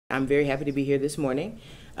I'm very happy to be here this morning.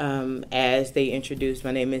 As they introduced,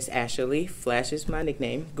 my name is Ashely. Flashe is my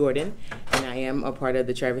nickname, Gordon, and I am a part of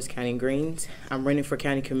the Travis County Greens. I'm running for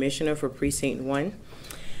County Commissioner for Precinct 1.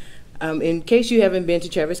 In case you haven't been to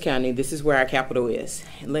Travis County, this is where our capital is.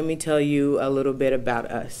 Let me tell you a little bit about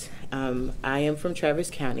us. I am from Travis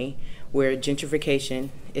County, where gentrification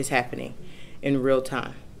is happening in real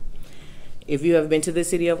time. If you have been to the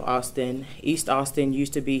city of Austin, East Austin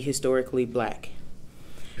used to be historically black.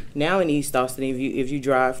 Now in East Austin, if you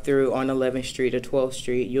drive through on 11th Street or 12th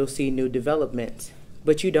Street, you'll see new developments,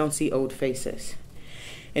 but you don't see old faces.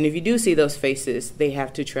 And if you do see those faces, they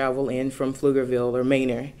have to travel in from Pflugerville or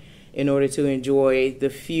Manor in order to enjoy the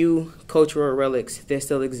few cultural relics that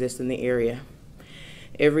still exist in the area.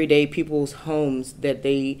 Everyday people's homes that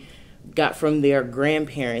they got from their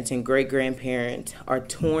grandparents and great-grandparents are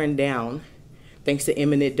torn down thanks to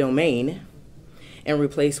eminent domain and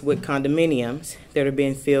replaced with condominiums that are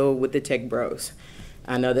being filled with the tech bros.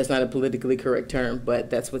 I know that's not a politically correct term, but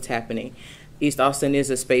that's what's happening. East Austin is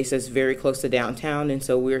a space that's very close to downtown, and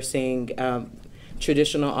so we're seeing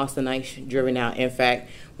traditional Austinites driven out. In fact,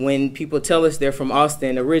 when people tell us they're from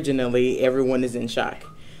Austin originally, everyone is in shock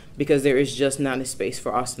because there is just not a space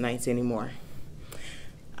for Austinites anymore.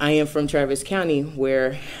 I am from Travis County,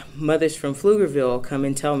 where mothers from Pflugerville come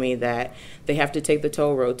and tell me that they have to take the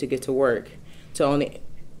toll road to get to work, to only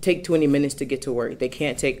take 20 minutes to get to work. They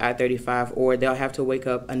can't take I-35, or they'll have to wake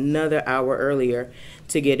up another hour earlier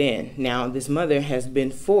to get in. Now, this mother has been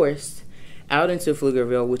forced out into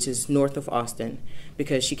Pflugerville, which is north of Austin,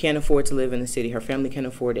 because she can't afford to live in the city. Her family can't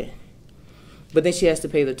afford it. But then she has to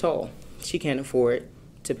pay the toll. She can't afford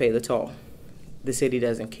to pay the toll. The city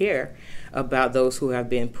doesn't care about those who have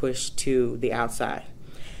been pushed to the outside.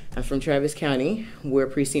 I'm from Travis County, where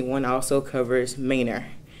Precinct 1 also covers Manor.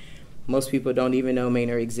 Most people don't even know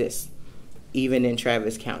Manor exists, even in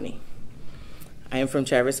Travis County. I am from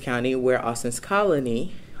Travis County, where Austin's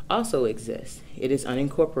Colony also exists. It is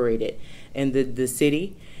unincorporated, and the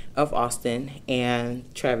city of Austin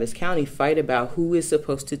and Travis County fight about who is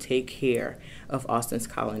supposed to take care of Austin's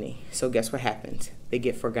Colony. So guess what happens? They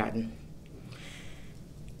get forgotten.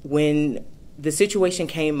 When the situation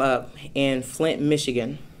came up in Flint,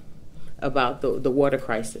 Michigan, about the water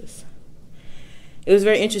crisis, it was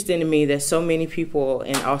very interesting to me that so many people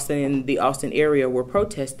in Austin and the Austin area were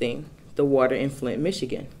protesting the water in Flint,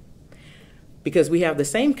 Michigan, because we have the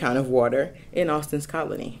same kind of water in Austin's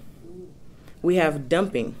Colony. We have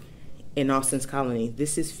dumping in Austin's Colony.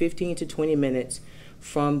 This is 15 to 20 minutes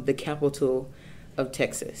from the capital of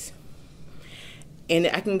Texas. And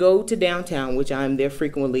I can go to downtown, which I'm there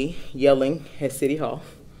frequently yelling at City Hall.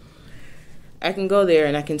 I can go there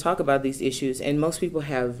and I can talk about these issues, and most people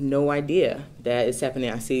have no idea that it's happening.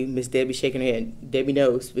 I see Miss Debbie shaking her head. Debbie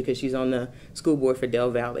knows because she's on the school board for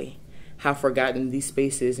Del Valley, how forgotten these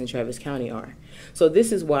spaces in Travis County are. So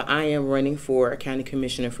this is why I am running for County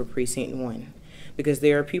Commissioner for Precinct 1, because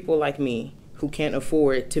there are people like me who can't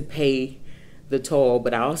afford to pay the toll,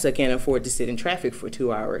 but I also can't afford to sit in traffic for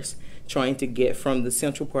 2 hours trying to get from the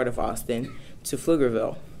central part of Austin to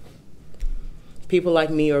Pflugerville. People like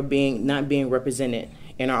me are not being represented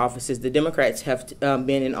in our offices. The Democrats have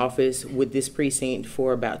been in office with this precinct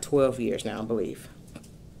for about 12 years now, I believe.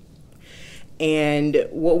 And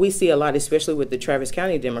what we see a lot, especially with the Travis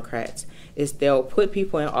County Democrats, is they'll put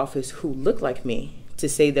people in office who look like me to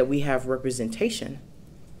say that we have representation.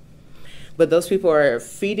 But those people are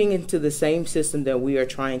feeding into the same system that we are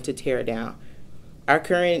trying to tear down. Our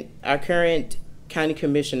current county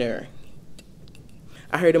commissioner,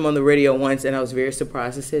 I heard him on the radio once and I was very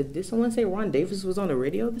surprised. I said, did someone say Ron Davis was on the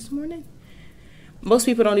radio this morning? Most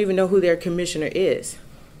people don't even know who their commissioner is.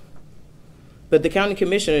 But the county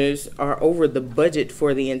commissioners are over the budget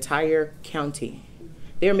for the entire county.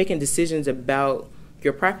 They're making decisions about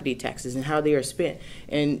your property taxes and how they are spent.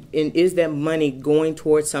 And is that money going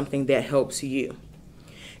towards something that helps you?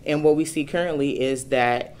 And what we see currently is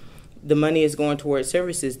that the money is going towards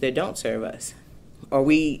services that don't serve us. Are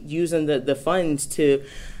we using the funds to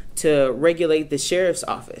regulate the sheriff's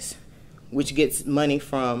office, which gets money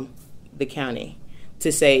from the county,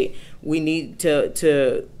 to say we need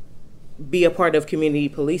to be a part of community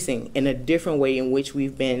policing in a different way in which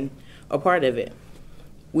we've been a part of it?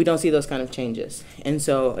 We don't see those kind of changes. And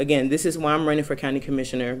so, again, this is why I'm running for county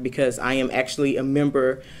commissioner, because I am actually a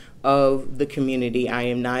member of the community. I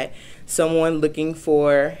am not someone looking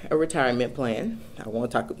for a retirement plan.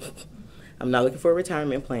 I'm not looking for a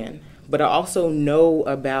retirement plan, but I also know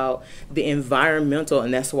about the environmental,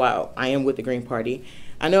 and that's why I am with the Green Party.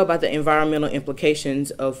 I know about the environmental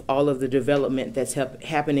implications of all of the development that's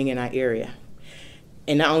happening in our area.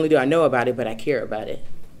 And not only do I know about it, but I care about it.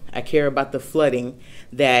 I care about the flooding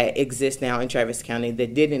that exists now in Travis County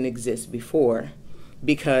that didn't exist before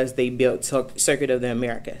because they built Circuit of the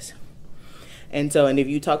Americas. And so, and if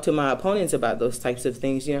you talk to my opponents about those types of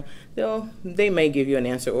things, they may give you an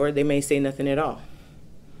answer, or they may say nothing at all.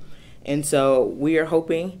 And so we are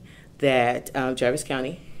hoping that Travis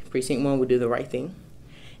County Precinct 1 will do the right thing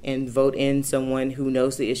and vote in someone who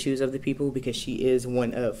knows the issues of the people, because she is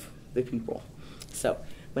one of the people. So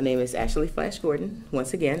my name is Ashely Flashe Gordon,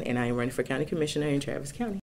 once again, and I am running for County Commissioner in Travis County.